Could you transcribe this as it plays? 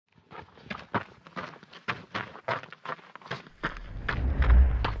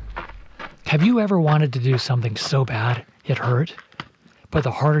Have you ever wanted to do something so bad it hurt, but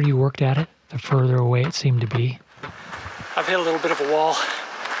the harder you worked at it, the further away it seemed to be? I've hit a little bit of a wall.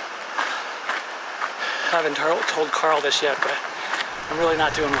 I haven't told Carl this yet, but I'm really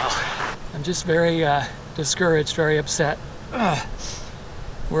not doing well. I'm just very discouraged, very upset.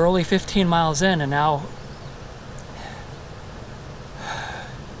 We're only 15 miles in, and now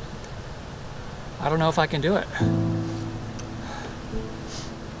I don't know if I can do it.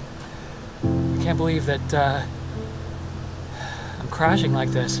 I can't believe that I'm crashing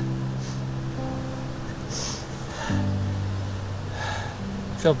like this.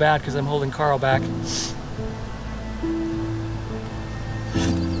 I feel bad because I'm holding Carl back.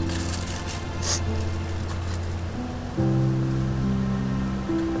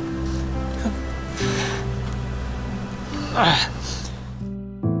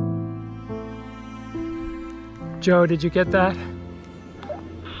 Joe, did you get that?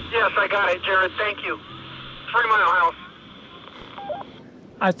 Yes, I got it, Jared. Thank you. 3 Mile House.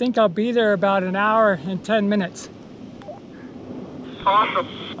 I think I'll be there about an hour and 10 minutes. Awesome.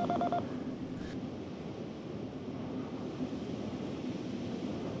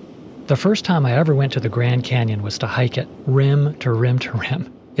 The first time I ever went to the Grand Canyon was to hike it rim to rim to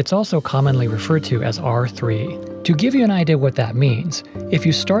rim. It's also commonly referred to as R3. To give you an idea what that means, if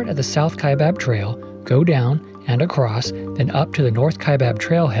you start at the South Kaibab Trail, go down and across, then up to the North Kaibab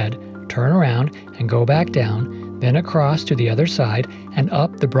Trailhead, turn around and go back down, then across to the other side and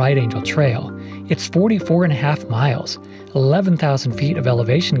up the Bright Angel Trail. It's 44.5 miles, 11,000 feet of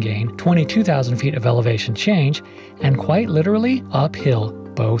elevation gain, 22,000 feet of elevation change, and quite literally uphill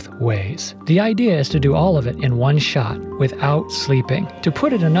both ways. The idea is to do all of it in one shot without sleeping. To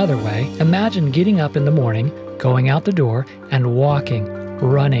put it another way, imagine getting up in the morning, going out the door, and walking,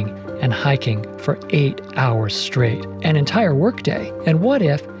 running, and hiking for 8 hours straight, an entire workday. And what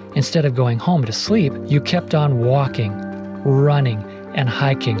if, instead of going home to sleep, you kept on walking, running, and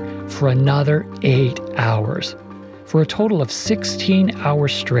hiking for another 8 hours, for a total of 16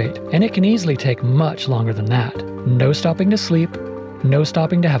 hours straight? And it can easily take much longer than that. No stopping to sleep, no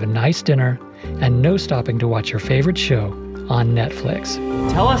stopping to have a nice dinner, and no stopping to watch your favorite show on Netflix.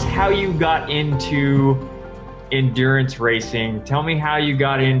 Tell us how you got into endurance racing. Tell me how you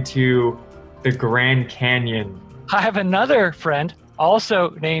got into the Grand Canyon. I have another friend, also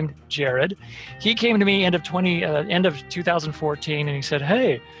named Jared. He came to me end of 2014, and he said,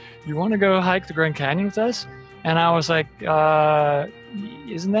 "Hey, you want to go hike the Grand Canyon with us?" And I was like,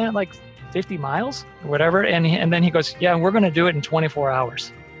 "Isn't that like 50 miles or whatever?" And then he goes, "Yeah, we're going to do it in 24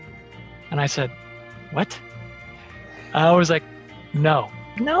 hours." And I said, "What?" I was like, No.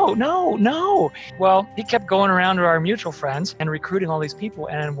 Well, he kept going around to our mutual friends and recruiting all these people.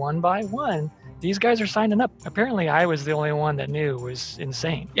 And one by one, these guys are signing up. Apparently, I was the only one that knew it was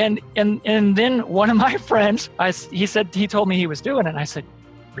insane. And then one of my friends, he told me he was doing it. And I said,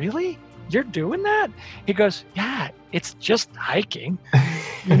 "Really? You're doing that?" He goes, "Yeah, it's just hiking."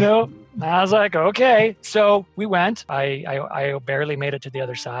 You know? I was like, "Okay." So we went. I barely made it to the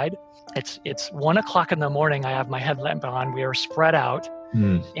other side. It's 1 o'clock in the morning. I have my headlamp on. We are spread out,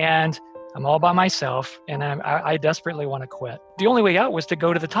 and I'm all by myself, and I desperately want to quit. The only way out was to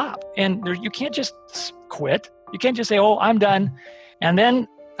go to the top, and you can't just quit. You can't just say, "Oh, I'm done." And then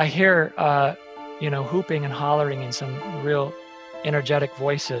I hear, hooping and hollering and some real energetic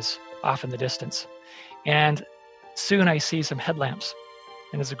voices off in the distance, and soon I see some headlamps,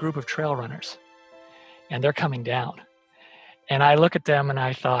 and it's a group of trail runners, and they're coming down, and I look at them and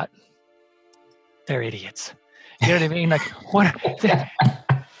I thought, they're idiots. You know what I mean? Like, what?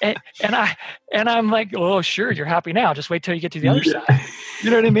 And I'm like, "Oh, sure, you're happy now. Just wait till you get to the other side."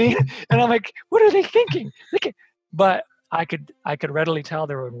 You know what I mean? And I'm like, what are they thinking? But I could readily tell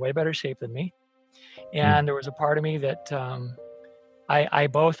they were in way better shape than me. And there was a part of me that I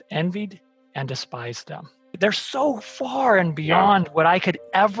both envied and despised them. They're so far and beyond what I could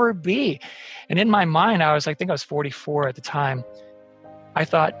ever be. And in my mind, I think I was 44 at the time. I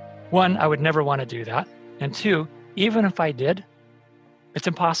thought, one, I would never want to do that. And two, even if I did, it's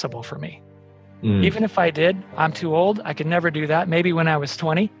impossible for me. Even if I did, I'm too old. I could never do that. Maybe when I was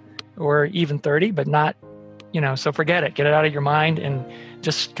 20 or even 30, but not, so forget it. Get it out of your mind and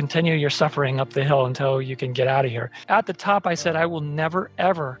just continue your suffering up the hill until you can get out of here. At the top, I said, I will never,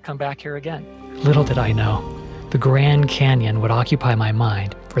 ever come back here again. Little did I know, the Grand Canyon would occupy my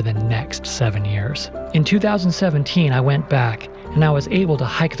mind for the next 7 years. In 2017, I went back and I was able to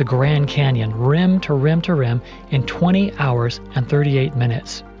hike the Grand Canyon rim to rim to rim in 20 hours and 38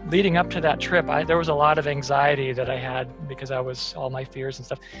 minutes. Leading up to that trip, there was a lot of anxiety that I had because I was all my fears and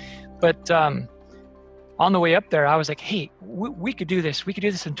stuff. But on the way up there, I was like, hey, we could do this. We could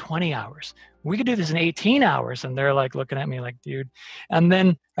do this in 20 hours. We could do this in 18 hours. And they're like looking at me like, dude. And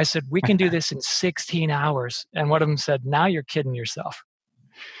then I said, we can do this in 16 hours. And one of them said, now you're kidding yourself,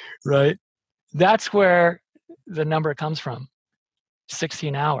 right? That's where the number comes from,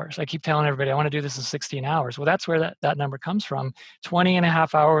 16 hours. I keep telling everybody, I want to do this in 16 hours. Well, that's where that number comes from. 20 and a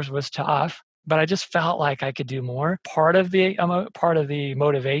half hours was tough, but I just felt like I could do more. Part of the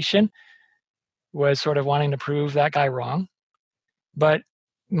motivation was sort of wanting to prove that guy wrong. But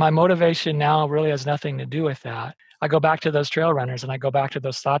my motivation now really has nothing to do with that. I go back to those trail runners and I go back to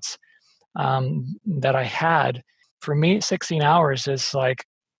those thoughts that I had. For me, 16 hours is like,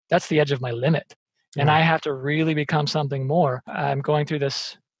 that's the edge of my limit. And I have to really become something more. I'm going through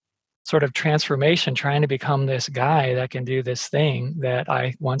this sort of transformation, trying to become this guy that can do this thing that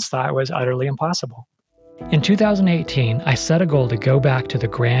I once thought was utterly impossible. In 2018, I set a goal to go back to the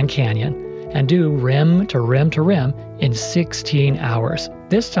Grand Canyon and do rim to rim to rim in 16 hours.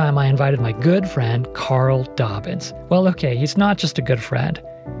 This time I invited my good friend, Carl Dobbins. Well, okay, he's not just a good friend.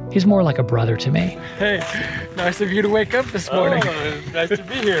 He's more like a brother to me. Hey, nice of you to wake up this morning. Oh, nice to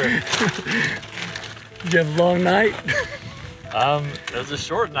be here. You have a long night? It was a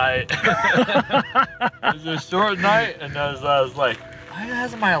short night. It was a short night, and I was like, why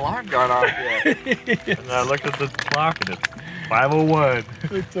hasn't my alarm gone off yet? Yes. And I looked at the clock, and it's 5:01.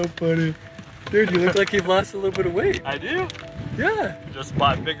 It's so funny. Dude, you look like you've lost a little bit of weight. I do? Yeah. Just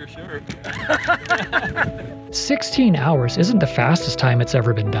bought a bigger shirt. 16 hours isn't the fastest time it's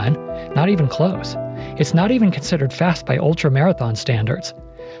ever been done. Not even close. It's not even considered fast by ultra-marathon standards.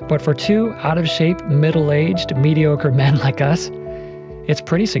 But for two out-of-shape, middle-aged, mediocre men like us, it's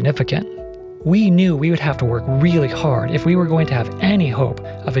pretty significant. We knew we would have to work really hard if we were going to have any hope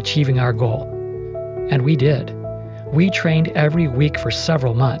of achieving our goal. And we did. We trained every week for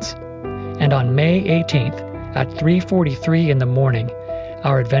several months. And on May 18th, at 3:43 in the morning,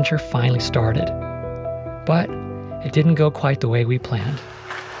 our adventure finally started. But it didn't go quite the way we planned.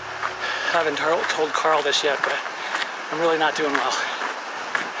 I haven't told Carl this yet, but I'm really not doing well.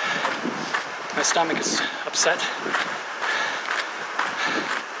 My stomach is upset.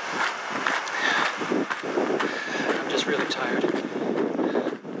 I'm just really tired.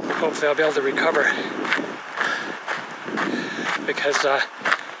 Hopefully I'll be able to recover because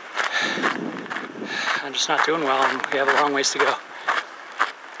I'm just not doing well and we have a long ways to go.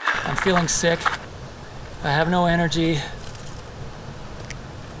 I'm feeling sick. I have no energy.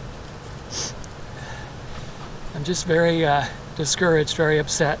 I'm just very discouraged, very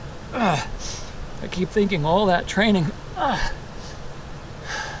upset. I keep thinking all that training,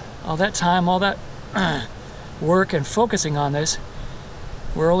 all that time, all that work and focusing on this.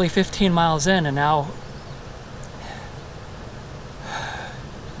 We're only 15 miles in and now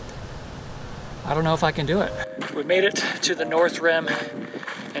I don't know if I can do it. We made it to the North Rim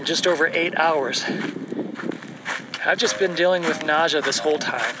in just over 8 hours. I've just been dealing with nausea this whole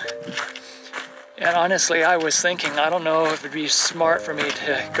time. And honestly, I was thinking, I don't know if it'd be smart for me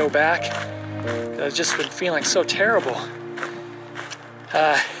to go back. I've just been feeling so terrible.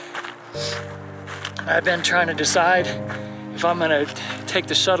 I've been trying to decide if I'm gonna take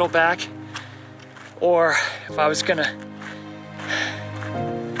the shuttle back or if I was gonna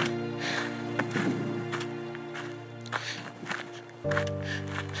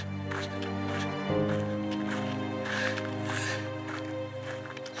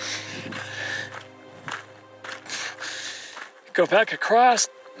go back across.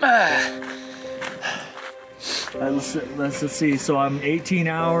 Let's see. So I'm 18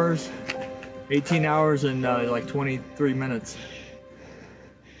 hours and like 23 minutes.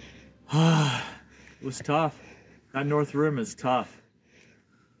 It was tough. That North Rim is tough.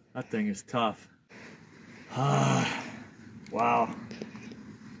 That thing is tough. Wow.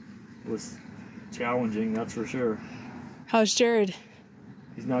 It was challenging, that's for sure. How's Jared?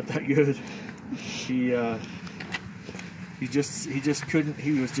 He's not that good. He just couldn't,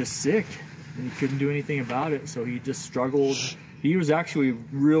 he was just sick and he couldn't do anything about it, so he just struggled. He was actually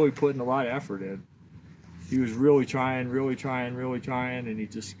really putting a lot of effort in. He was really trying, and he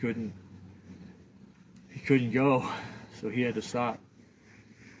just couldn't go, so he had to stop.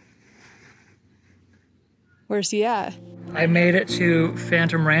 Where's he at? I made it to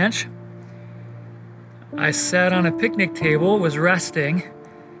Phantom Ranch. I sat on a picnic table, was resting,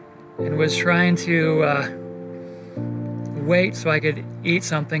 and was trying to wait so I could eat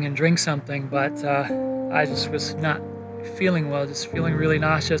something and drink something, but I just was not feeling well, just feeling really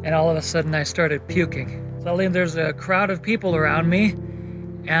nauseous, and all of a sudden I started puking. Suddenly there's a crowd of people around me,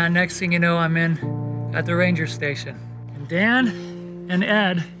 and next thing you know, I'm at the ranger station. And Dan and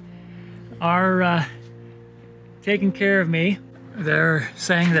Ed are taking care of me. They're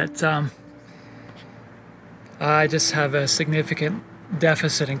saying that I just have a significant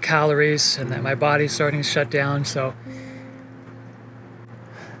deficit in calories and that my body's starting to shut down, so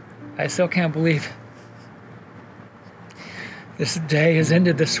I still can't believe this day has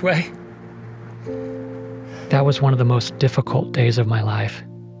ended this way. That was one of the most difficult days of my life.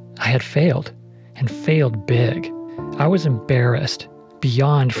 I had failed, and failed big. I was embarrassed,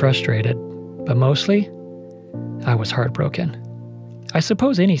 beyond frustrated, but mostly, I was heartbroken. I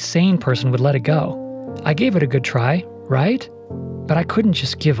suppose any sane person would let it go. I gave it a good try, right? But I couldn't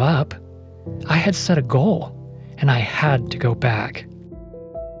just give up. I had set a goal, and I had to go back.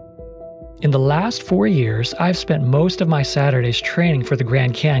 In the last 4 years, I've spent most of my Saturdays training for the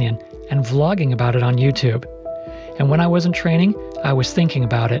Grand Canyon and vlogging about it on YouTube. And when I wasn't training, I was thinking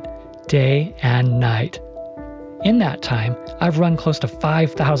about it day and night. In that time, I've run close to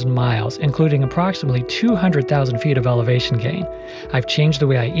 5,000 miles, including approximately 200,000 feet of elevation gain. I've changed the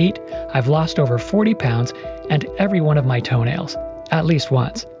way I eat, I've lost over 40 pounds, and every one of my toenails, at least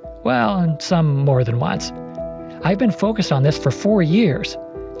once. Well, and some more than once. I've been focused on this for 4 years,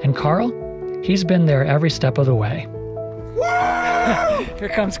 and Carl, he's been there every step of the way. Here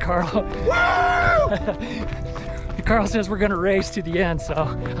comes Carl. Carl says we're gonna race to the end, so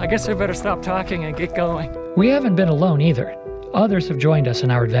I guess I better stop talking and get going. We haven't been alone either. Others have joined us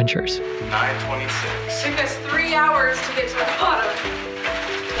in our adventures. 9:26. Took us 3 hours to get to the bottom.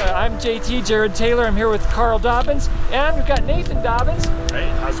 I'm JT, Jared Taylor. I'm here with Carl Dobbins, and we've got Nathan Dobbins. Hey,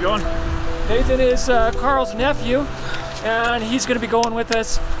 how's it going? Nathan is Carl's nephew, and he's gonna be going with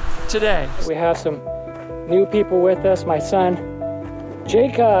us today. We have some new people with us. My son,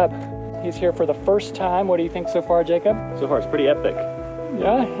 Jacob. He's here for the first time. What do you think so far, Jacob? So far, it's pretty epic.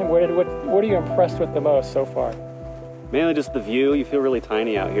 Yeah? And what are you impressed with the most so far? Mainly just the view. You feel really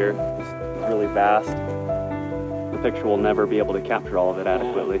tiny out here. It's really vast. The picture will never be able to capture all of it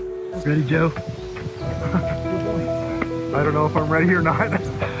adequately. Ready, Joe? I don't know if I'm ready or not.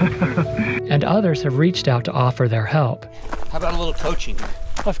 And others have reached out to offer their help. How about a little coaching?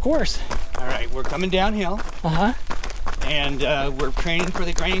 Of course. All right, we're coming downhill. Uh-huh. And we're training for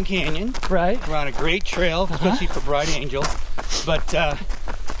the Grand Canyon. Right. We're on a great trail, especially for Bright Angel. But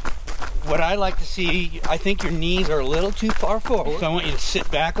what I like to see, I think your knees are a little too far forward. So I want you to sit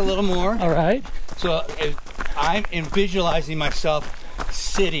back a little more. All right. So I'm visualizing myself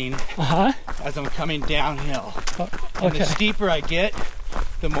sitting as I'm coming downhill. And the steeper I get,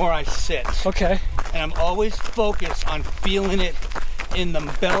 the more I sit. Okay. And I'm always focused on feeling it in the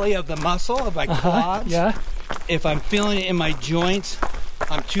belly of the muscle of my quads. Yeah. If I'm feeling it in my joints,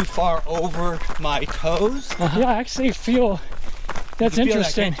 I'm too far over my toes. Yeah, I actually feel that's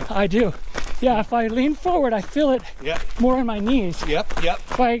interesting. I do. Yeah, if I lean forward, I feel it more in my knees. Yep.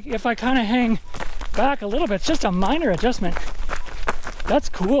 If I kind of hang back a little bit, it's just a minor adjustment. That's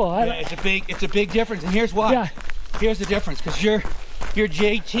cool. It's a big difference, and here's why. Yeah. Here's the difference, because you're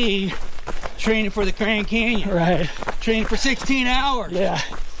JT training for the Grand Canyon. Right. Training for 16 hours. Yeah.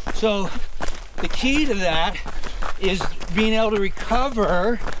 So the key to that is being able to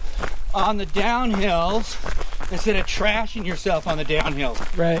recover on the downhills instead of trashing yourself on the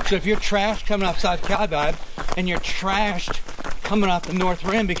downhills. Right. So if you're trashed coming off South Calibab and you're trashed coming off the North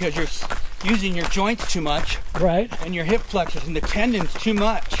Rim because you're using your joints too much, right, and your hip flexors and the tendons too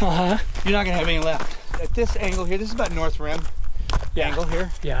much, you're not gonna have any left. At this angle here, this is about North Rim angle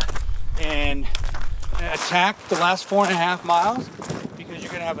here. Yeah. And attack the last 4.5 miles because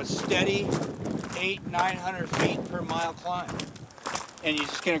you're gonna have a steady 800-900 feet per mile climb. And you're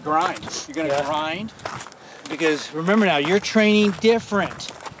just gonna grind. You're gonna grind because remember now, you're training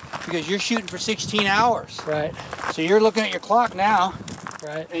different because you're shooting for 16 hours. Right. So you're looking at your clock now.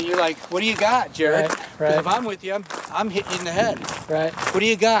 Right. And you're like, what do you got, Jared? Right. If I'm with you, I'm hitting you in the head. Right. What do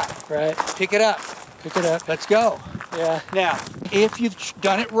you got? Right. Pick it up. Pick it up. Let's go. Yeah. Now, if you've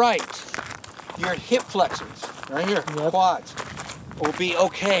done it right, your hip flexors, right here, quads, will be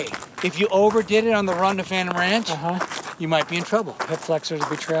okay. If you overdid it on the run to Phantom Ranch, you might be in trouble. Hip flexors will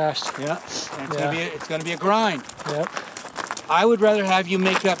be trashed. Yeah. And it's gonna be a grind. Yep. I would rather have you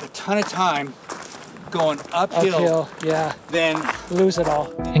make up a ton of time going uphill than lose it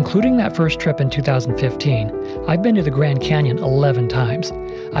all. Including that first trip in 2015, I've been to the Grand Canyon 11 times.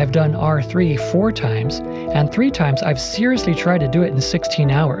 I've done R3 4 times, and 3 times I've seriously tried to do it in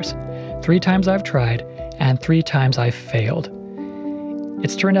 16 hours. 3 times I've tried, and 3 times I've failed.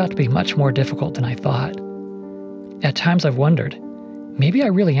 It's turned out to be much more difficult than I thought. At times I've wondered, maybe I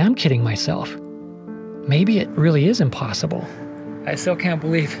really am kidding myself. Maybe it really is impossible. I still can't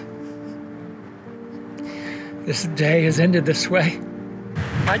believe this day has ended this way.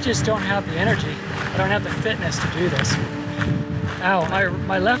 I just don't have the energy. I don't have the fitness to do this. Ow,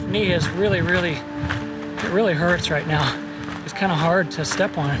 my left knee is really hurts right now. It's kind of hard to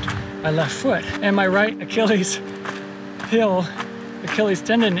step on it, my left foot. And my right Achilles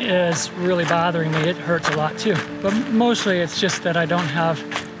tendon is really bothering me. It hurts a lot too. But mostly it's just that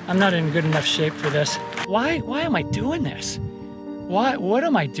I'm not in good enough shape for this. Why am I doing this? What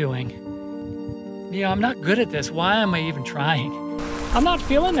am I doing? You know, I'm not good at this. Why am I even trying? I'm not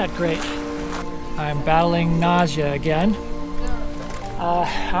feeling that great. I'm battling nausea again.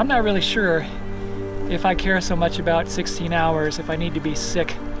 I'm not really sure if I care so much about 16 hours, if I need to be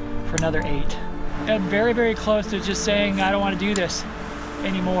sick for another 8. And very close to just saying I don't want to do this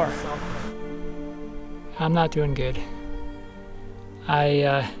anymore. I'm not doing good.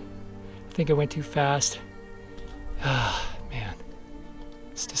 I think I went too fast. Man,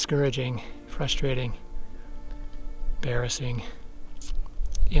 it's discouraging, frustrating, embarrassing.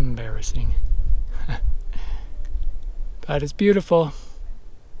 But it's beautiful.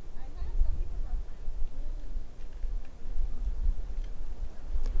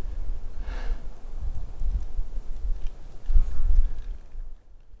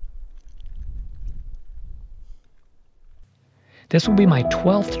 This will be my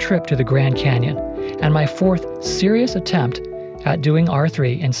 12th trip to the Grand Canyon and my 4th serious attempt at doing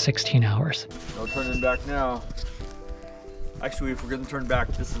R3 in 16 hours. No turning back now. Actually, if we're gonna turn back,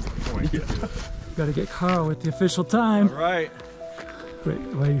 this is the point. Gotta get Carl with the official time. All right. Wait,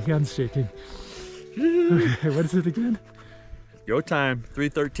 why are your hands shaking? Okay, what is it again? Go time,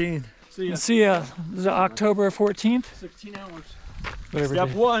 3:13. See ya. This is October 14th. 16 hours. Whatever Step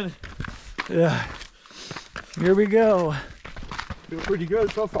day. 1. Yeah. Here we go. Feel pretty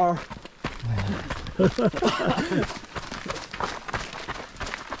good so far. Tie up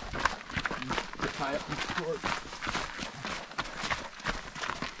the cord.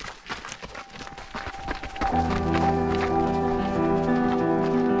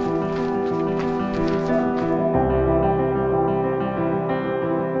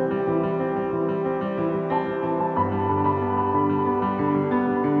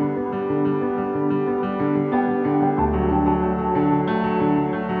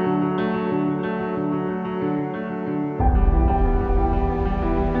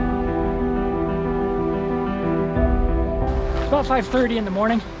 About 5:30 in the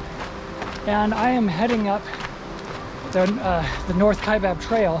morning, and I am heading up the North Kaibab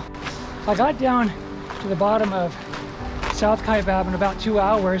Trail. I got down to the bottom of South Kaibab in about 2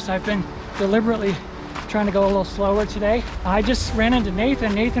 hours. I've been deliberately trying to go a little slower today. I just ran into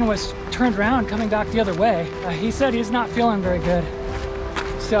Nathan. Nathan was turned around coming back the other way. He said he's not feeling very good,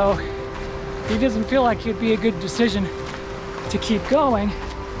 so he doesn't feel like it'd be a good decision to keep going,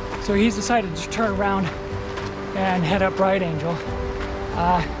 so he's decided to turn around and head up Bright Angel.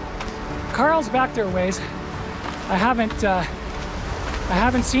 Carl's back there a ways. I haven't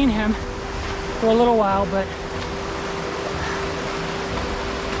seen him for a little while, but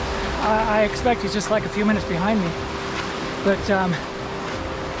I expect he's just like a few minutes behind me. But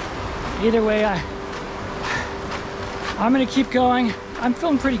either way, I'm gonna keep going. I'm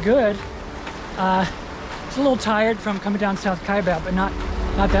feeling pretty good. It's a little tired from coming down South Kaibab, but not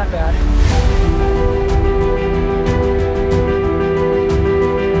that bad.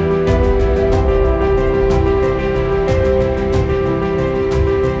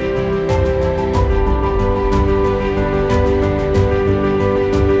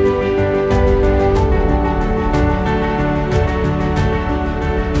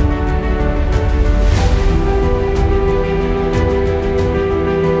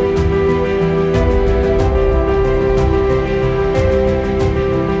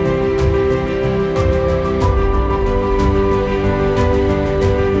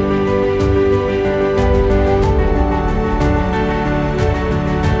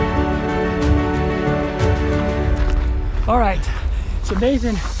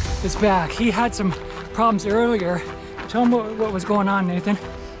 Nathan is back. He had some problems earlier. Tell him what was going on, Nathan.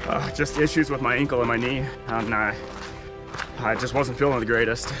 Just issues with my ankle and my knee, and I just wasn't feeling the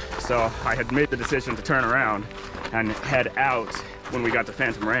greatest. So I had made the decision to turn around and head out when we got to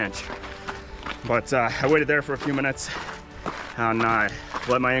Phantom Ranch. But I waited there for a few minutes and I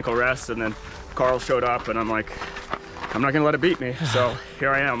let my ankle rest, and then Carl showed up and I'm like, I'm not gonna let it beat me. So here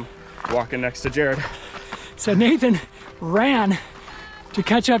I am, walking next to Jared. So Nathan ran to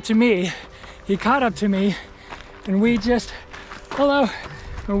catch up to me. He caught up to me, and we just, went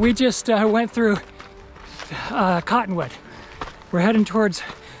through Cottonwood. We're heading towards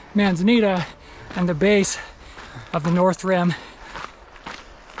Manzanita and the base of the North Rim.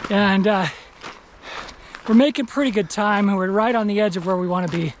 And we're we're making pretty good time, and we're right on the edge of where we want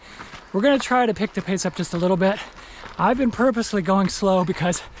to be. We're gonna try to pick the pace up just a little bit. I've been purposely going slow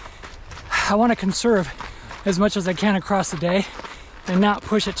because I want to conserve as much as I can across the day and not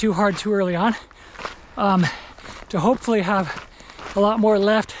push it too hard too early on, to hopefully have a lot more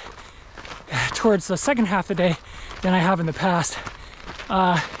left towards the second half of the day than I have in the past.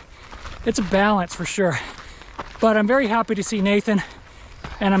 It's a balance for sure, but I'm very happy to see Nathan,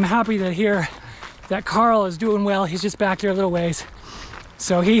 and I'm happy to hear that Carl is doing well. He's just back there a little ways.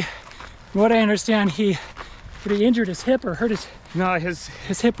 So he, from what I understand, he injured his hip or hurt his... No, his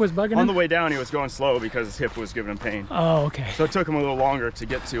hip was bugging him? On the way down, he was going slow because his hip was giving him pain. Oh, okay. So it took him a little longer to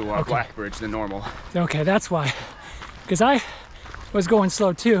get to Blackbridge than normal. Okay, that's why. Because I was going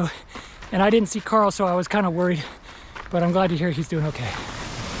slow too, and I didn't see Carl, so I was kind of worried. But I'm glad to hear he's doing okay.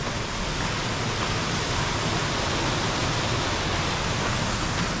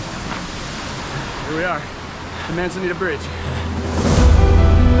 Here we are, the Manzanita Bridge.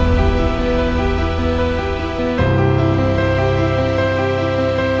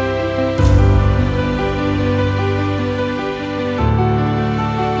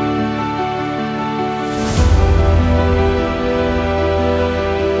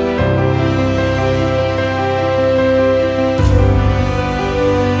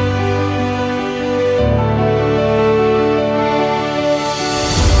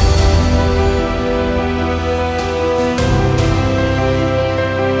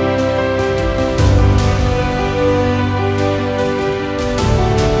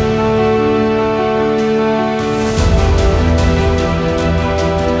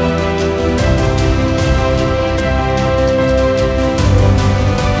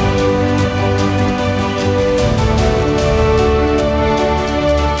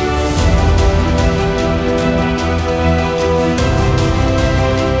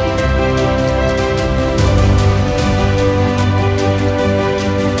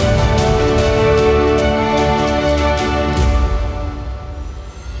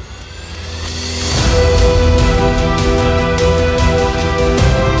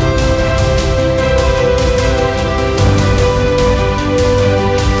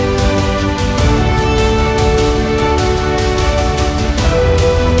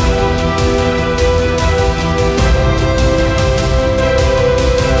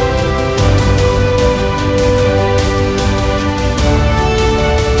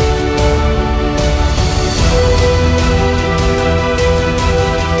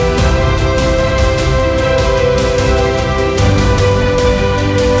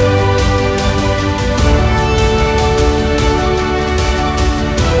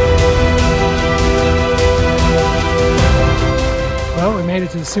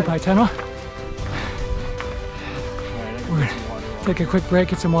 To the Supai Tunnel. We're gonna take a quick break,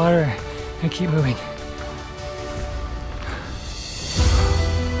 get some water, and keep moving.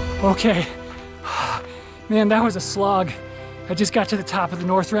 Okay, man, that was a slog. I just got to the top of the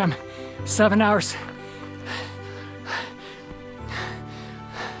North Rim. 7 hours.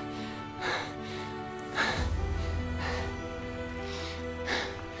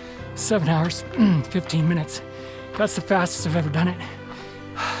 Seven hours, 15 minutes. That's the fastest I've ever done it.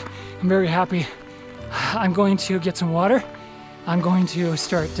 I'm very happy. I'm going to get some water. I'm going to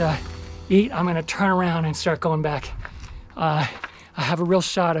start eat. I'm gonna turn around and start going back. I have a real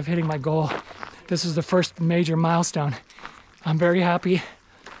shot of hitting my goal. This is the first major milestone. I'm very happy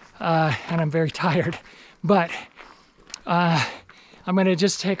and I'm very tired, but I'm gonna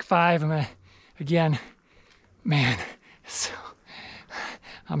just take 5. I'm gonna, again, man, so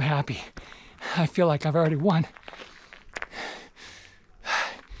I'm happy. I feel like I've already won.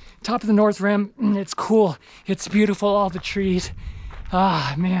 Top of the North Rim, it's cool, it's beautiful, all the trees.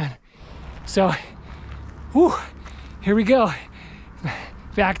 Ah, man. So, whew, here we go.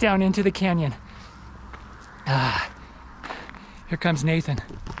 Back down into the canyon. Here comes Nathan.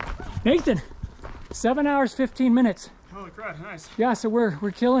 Nathan, 7 hours, 15 minutes. Holy crap, nice. Yeah, so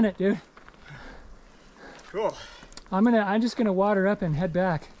we're killing it, dude. Cool. I'm just gonna water up and head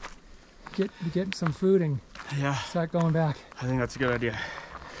back. Get some food and start going back. I think that's a good idea.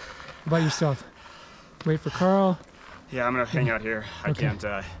 How about yourself? Wait for Carl? Yeah, I'm gonna hang out here. Okay.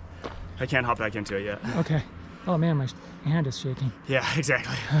 I can't hop back into it yet. Okay. Oh man, my hand is shaking. Yeah,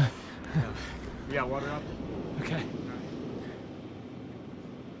 exactly. Yeah, water up. Okay.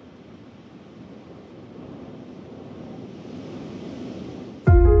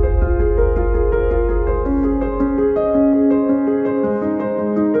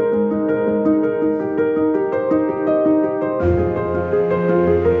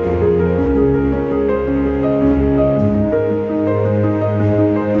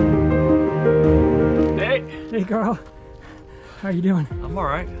 How you doing? I'm all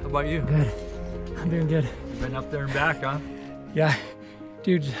right. How about you? Good. I'm doing good. You've been up there and back, huh? Yeah.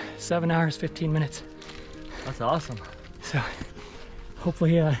 Dude, 7 hours, 15 minutes. That's awesome. So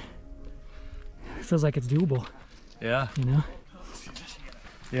hopefully it feels like it's doable. Yeah. You know?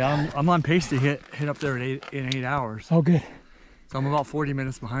 Yeah, I'm on pace to hit up there in 8 hours. Oh, good. So I'm about 40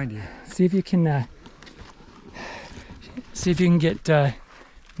 minutes behind you. See if you can get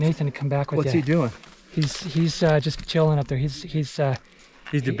Nathan to come back with you. What's he doing? He's just chilling up there. He's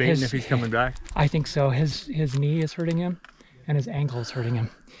debating if he's coming back. I think so. His knee is hurting him, and his ankle is hurting him.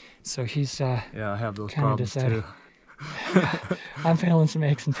 So he's yeah, I have those kind of problems deciding. too. I'm feeling some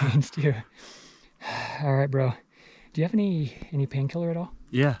aches and pains too. All right, bro. Do you have any painkiller at all?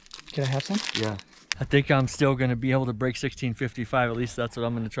 Yeah. Can I have some? Yeah. I think I'm still gonna be able to break 16:55. At least that's what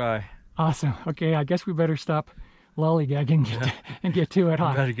I'm gonna try. Awesome. Okay, I guess we better stop lollygagging and get to it, huh?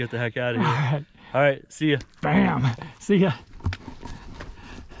 I better get the heck out of here. All right. All right, see ya. Bam. See ya.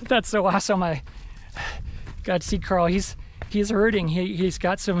 That's so awesome. I got to see Carl. He's hurting. He's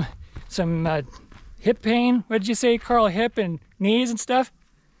got some hip pain. What did you say, Carl? Hip and knees and stuff?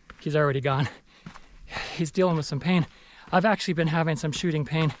 He's already gone. He's dealing with some pain. I've actually been having some shooting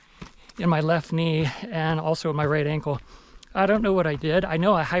pain in my left knee and also in my right ankle. I don't know what I did. I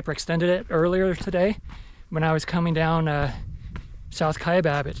know I hyperextended it earlier today when I was coming down South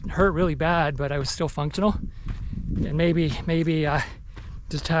Kaibab. It hurt really bad, but I was still functional. And maybe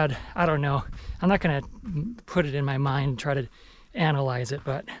just had, I don't know. I'm not gonna put it in my mind and try to analyze it,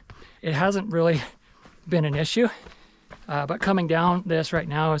 but it hasn't really been an issue. But coming down this right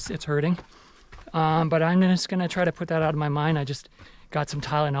now, it's hurting. But I'm just gonna try to put that out of my mind. I just got some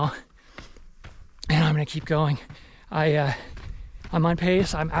Tylenol and I'm gonna keep going. I'm on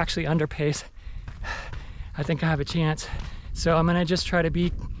pace. I'm actually under pace. I think I have a chance. So I'm gonna just try to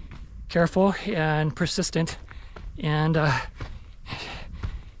be careful and persistent and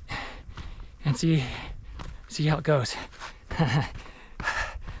see how it goes.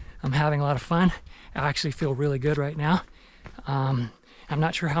 I'm having a lot of fun. I actually feel really good right now. I'm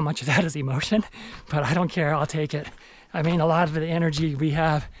not sure how much of that is emotion, but I don't care. I'll take it. I mean, a lot of the energy we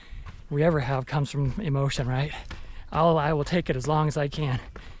ever have comes from emotion, right? I will take it as long as I can.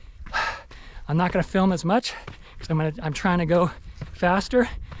 I'm not gonna film as much because I'm trying to go faster,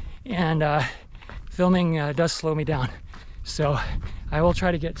 and filming does slow me down. So I will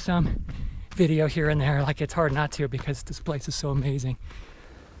try to get some video here and there. Like, it's hard not to because this place is so amazing.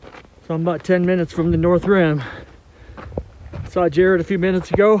 So I'm about 10 minutes from the North Rim. Saw Jared a few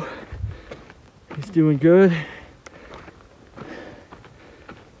minutes ago. He's doing good.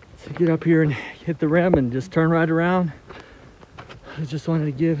 So get up here and hit the rim and just turn right around. I just wanted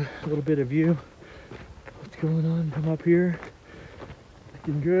to give a little bit of view. What's going on? Come up here.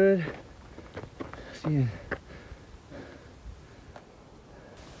 Looking good. Seeing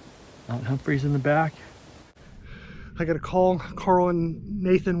Mount Humphrey's in the back. I got a call. Carl and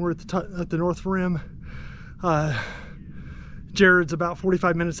Nathan were at the North Rim. Jared's about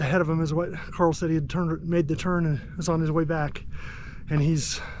 45 minutes ahead of him, is what Carl said. He had made the turn and was on his way back. And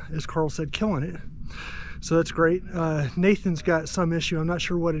he's, as Carl said, killing it. So that's great. Nathan's got some issue. I'm not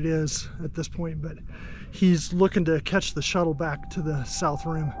sure what it is at this point, but he's looking to catch the shuttle back to the South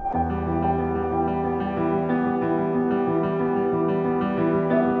Rim.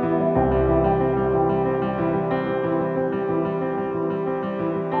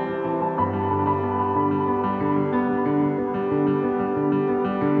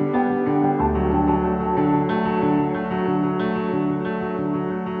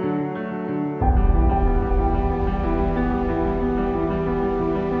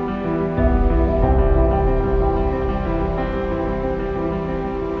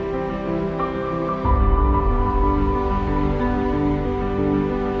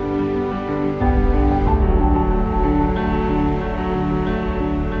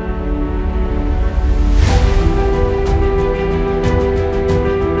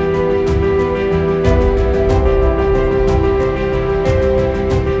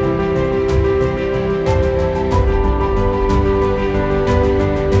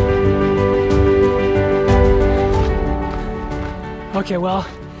 Okay, well,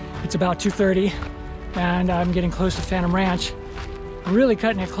 it's about 2:30 and I'm getting close to Phantom Ranch. I'm really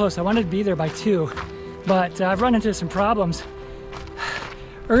cutting it close. I wanted to be there by 2, but I've run into some problems.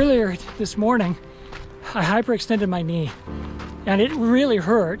 Earlier this morning, I hyperextended my knee and it really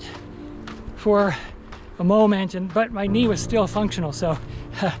hurt for a moment, but my knee was still functional. So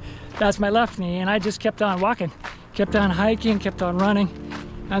that's my left knee, and I just kept on walking, kept on hiking, kept on running,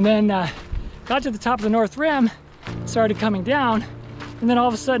 and then got to the top of the North Rim, started coming down, and then all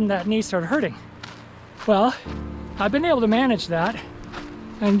of a sudden that knee started hurting. Well, I've been able to manage that.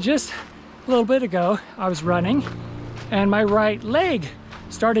 And just a little bit ago, I was running and my right leg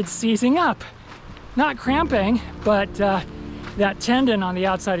started seizing up. Not cramping, but that tendon on the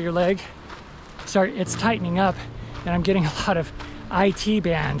outside of your leg, it's tightening up, and I'm getting a lot of IT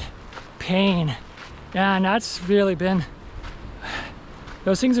band pain. And that's really been,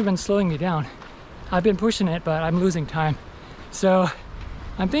 those things have been slowing me down. I've been pushing it, but I'm losing time. So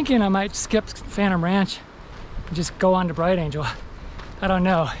I'm thinking I might skip Phantom Ranch and just go on to Bright Angel. I don't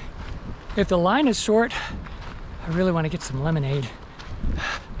know. If the line is short, I really want to get some lemonade.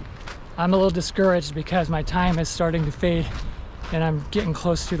 I'm a little discouraged because my time is starting to fade and I'm getting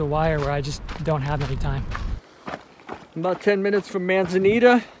close to the wire where I just don't have any time. About 10 minutes from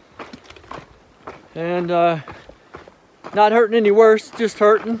Manzanita, and not hurting any worse, just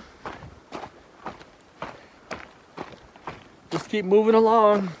hurting. Just keep moving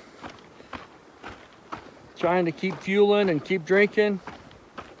along, trying to keep fueling and keep drinking.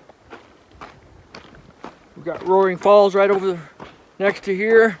 We've got Roaring Falls right over next to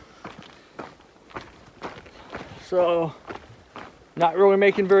here, so not really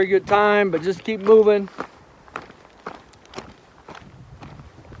making very good time, but just keep moving.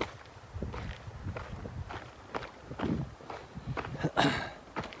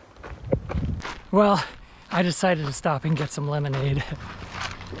 Well, I decided to stop and get some lemonade.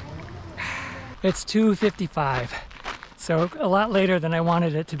 It's 2:55, so a lot later than I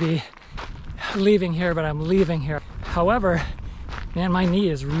wanted it to be leaving here, but I'm leaving here. However, man, my knee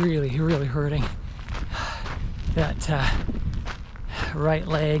is really hurting. That right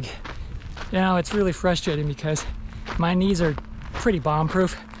leg. You know, it's really frustrating because my knees are pretty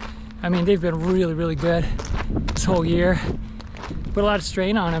bomb-proof. I mean, they've been really good this whole year. Put a lot of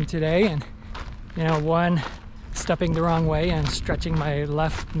strain on them today, and you know, one, stepping the wrong way and stretching my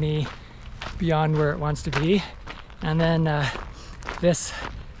left knee beyond where it wants to be. And then this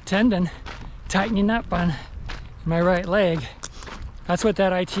tendon tightening up on my right leg. That's what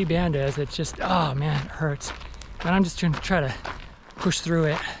that IT band is. It's just, oh man, it hurts. And I'm just trying to push through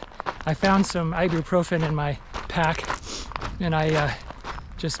it. I found some ibuprofen in my pack and I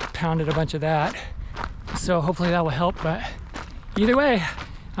just pounded a bunch of that. So hopefully that will help, but either way,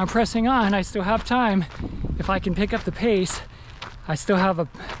 I'm pressing on. I still have time. If I can pick up the pace, I still have a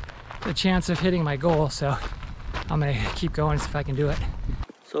chance of hitting my goal. So I'm gonna keep going, see if I can do it.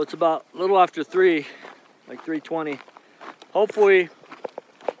 So it's about a little after 3, like 3:20. Hopefully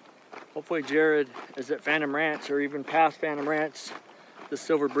Jared is at Phantom Ranch or even past Phantom Ranch, the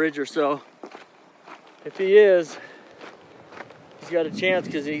Silver Bridge or so. If he is, he's got a chance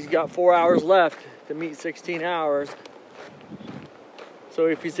because he's got 4 hours left to meet 16 hours. So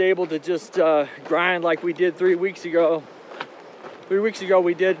if he's able to just grind like we did 3 weeks ago. 3 weeks ago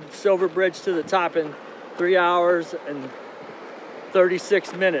we did Silver Bridge to the top in 3 hours and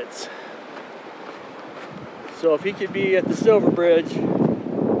 36 minutes. So if he could be at the Silver Bridge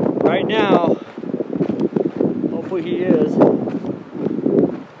right now, hopefully he is.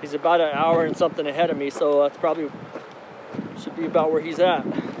 He's about an hour and something ahead of me, so that's probably should be about where he's at.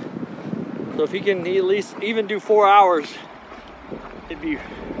 So if he can at least even do 4 hours, it'd be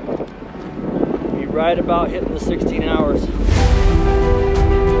right about hitting the 16 hours.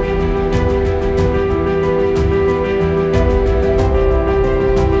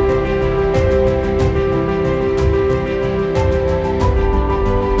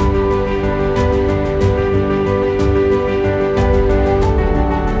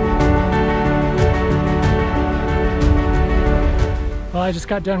 Well, I just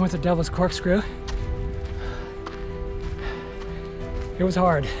got done with the Devil's Corkscrew. It was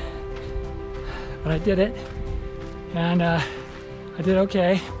hard, but I did it, and I did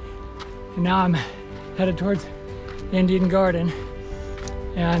okay. And now I'm headed towards Indian Garden,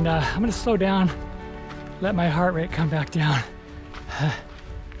 and I'm gonna slow down, let my heart rate come back down.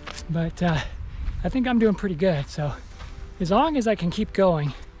 But I think I'm doing pretty good. So as long as I can keep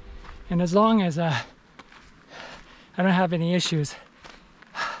going, and as long as I don't have any issues,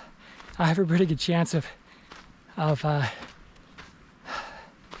 I have a pretty good chance of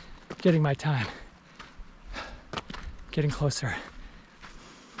getting my time, getting closer.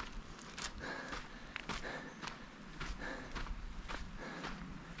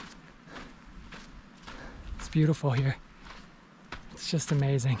 It's beautiful here. It's just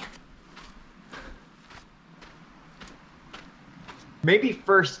amazing. Maybe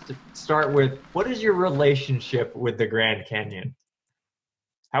first to start with, what is your relationship with the Grand Canyon?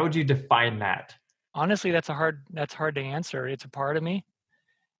 How would you define that? Honestly, that's hard to answer. It's a part of me.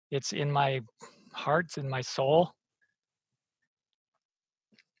 It's in my heart, it's in my soul.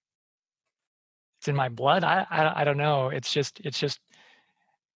 it's in my blood. I don't know. It's just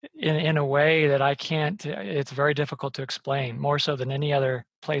in a way that I can't. It's very difficult to explain, more so than any other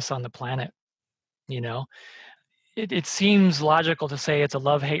place on the planet. You know, it seems logical to say it's a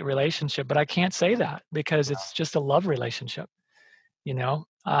love-hate relationship, but I can't say that because it's just a love relationship. You know,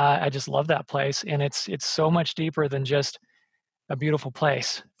 I just love that place, and it's so much deeper than just a beautiful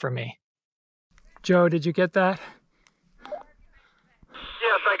place for me. Joe, did you get that?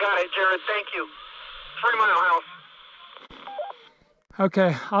 Yes, I got it, Jared. Thank you. 3 Mile House.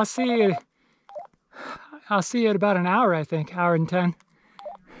 Okay, I'll see you at about an hour, I think, hour and 10.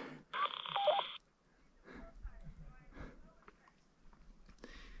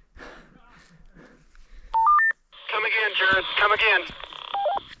 Come again, Jared. Come again.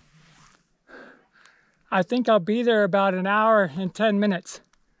 I think I'll be there about an hour and 10 minutes.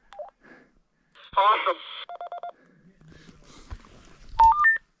 Awesome.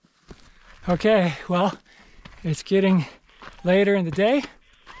 Okay, well, it's getting later in the day.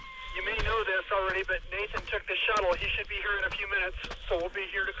 You may know this already, but Nathan took the shuttle. He should be here in a few minutes, so we'll be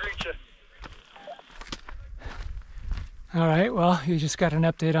here to greet you. All right, well, you just got an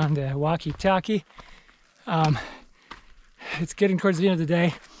update on the walkie-talkie. It's getting towards the end of the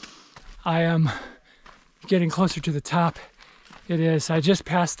day. I am getting closer to the top. It is, I just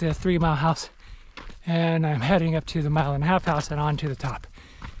passed the 3 Mile House, and I'm heading up to the 1.5 Mile House and on to the top.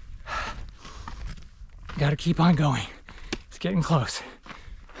 Gotta keep on going. It's getting close.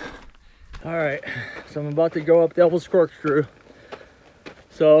 All right, so I'm about to go up Devil's Corkscrew.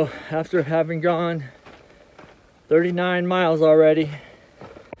 So after having gone 39 miles already,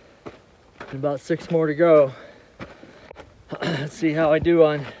 and about 6 more to go, let's see how I do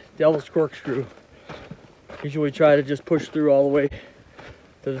on Devil's Corkscrew. Usually try to just push through all the way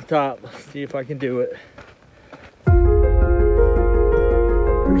to the top. See if I can do it.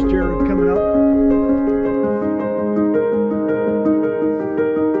 Here's Jared coming up.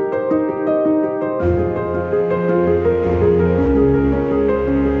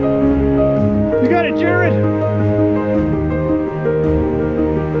 You got it, Jared.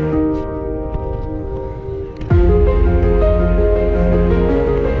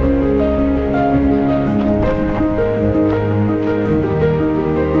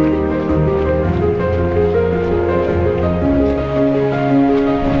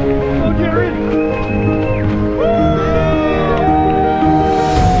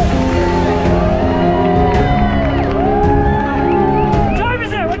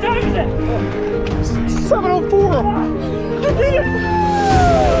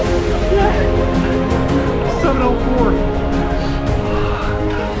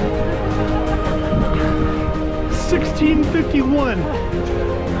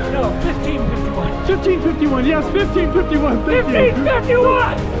 No, 15:51. 15:51, yes, 15:51, thank you.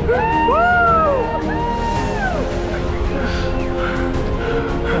 15:51! Woo!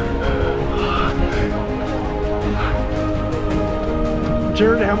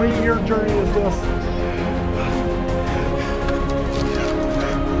 Jared, how many year journey is this?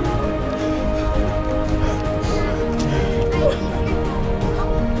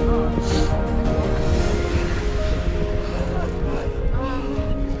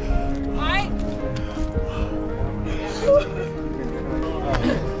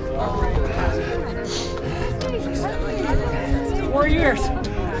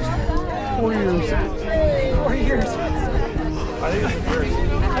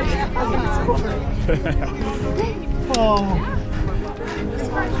 Oh.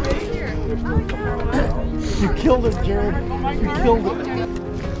 You killed it, Jared. You killed it.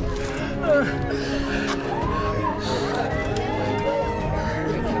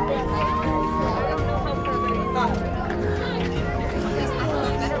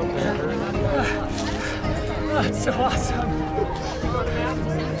 That's so awesome.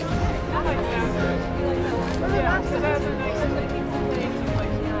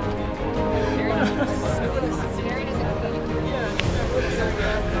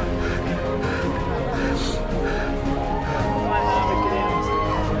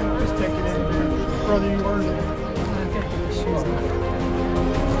 Just take it in, brother. You earned it.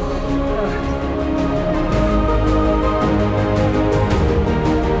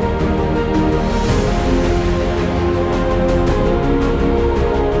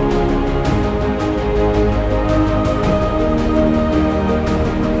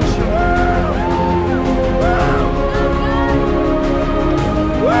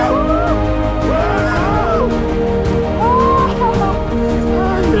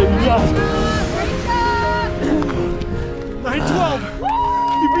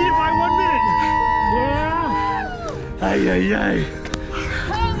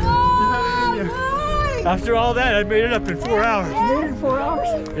 After all that, I made it up in 4 hours. You made it in 4 hours?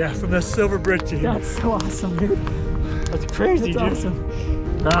 Yeah, from the Silver Brick to here. That's so awesome, dude. That's crazy, That's dude. awesome.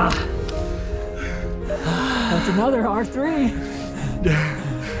 That's another R3.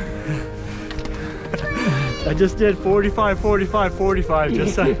 I just did 45, 45, 45,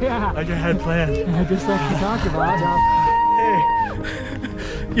 just like, Yeah. like I had planned. Just like we talked about.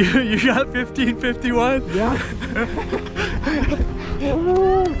 Hey, you got 1551? Yeah.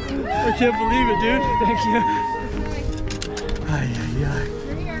 I can't believe it, dude. Thank you. Ay, ay,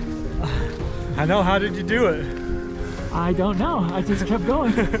 ay. I know, how did you do it? I don't know. I just kept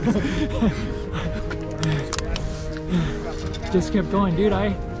going. Just kept going, dude.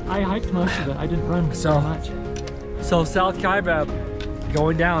 I hiked most of it. I didn't run so much. So South Kaibab,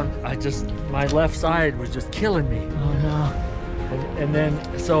 going down, my left side was just killing me. Oh no. And then,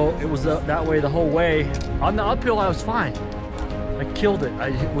 so it was that way the whole way. On the uphill, I was fine. I killed it.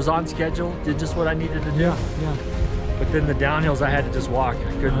 I was on schedule, did just what I needed to do. Yeah. But then the downhills, I had to just walk.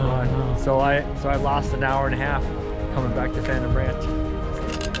 I couldn't run. No. So I lost an hour and a half coming back to Phantom Ranch.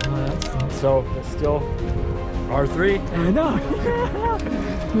 Oh, that stinks. So it's still R3. I know.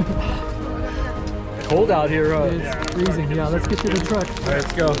 Cold out here. It's freezing. Yeah, let's get to the truck. All right,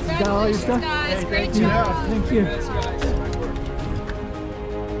 let's go. You got all your stuff? Guys, great Thank you. job. Thank you.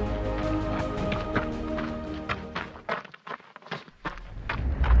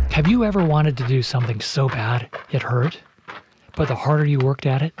 Have you ever wanted to do something so bad it hurt? But the harder you worked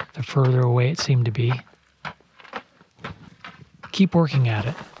at it, the further away it seemed to be? Keep working at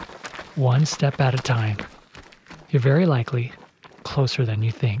it, one step at a time. You're very likely closer than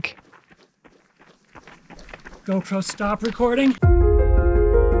you think. GoPro, stop recording.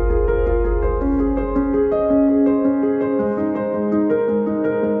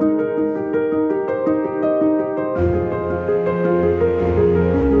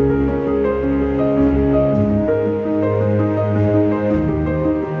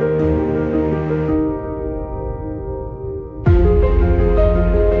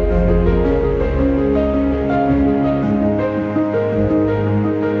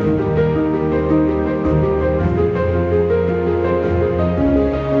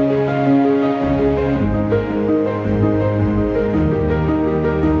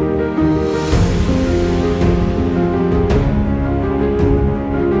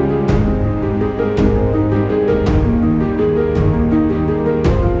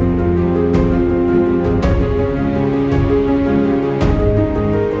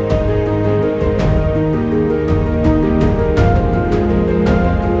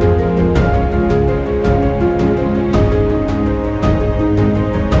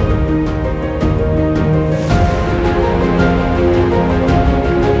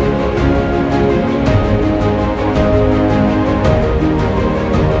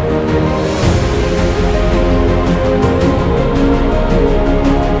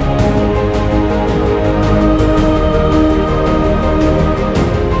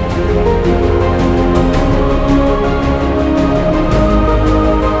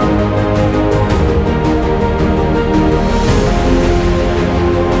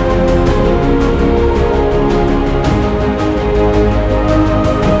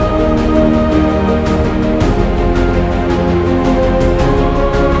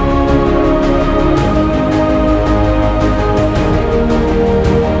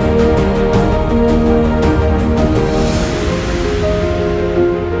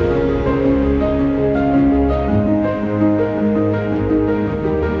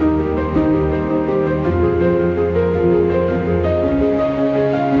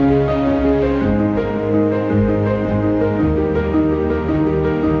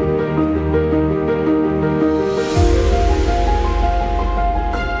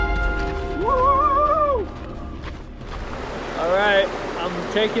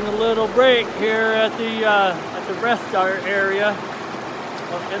 Taking a little break here at the rest area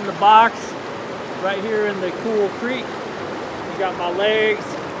in the box right here in the cool creek. I got my legs.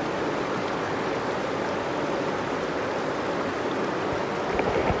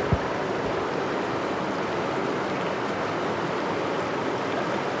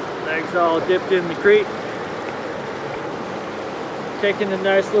 Legs all dipped in the creek. Taking a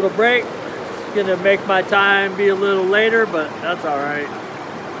nice little break. It's gonna make my time be a little later, but that's all right.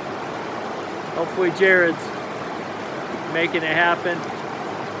 Hopefully Jared's making it happen.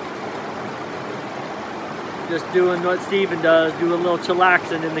 Just doing what Steven does, do a little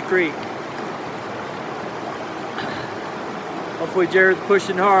chillaxing in the creek. Hopefully Jared's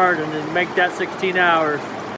pushing hard and then make that 16 hours.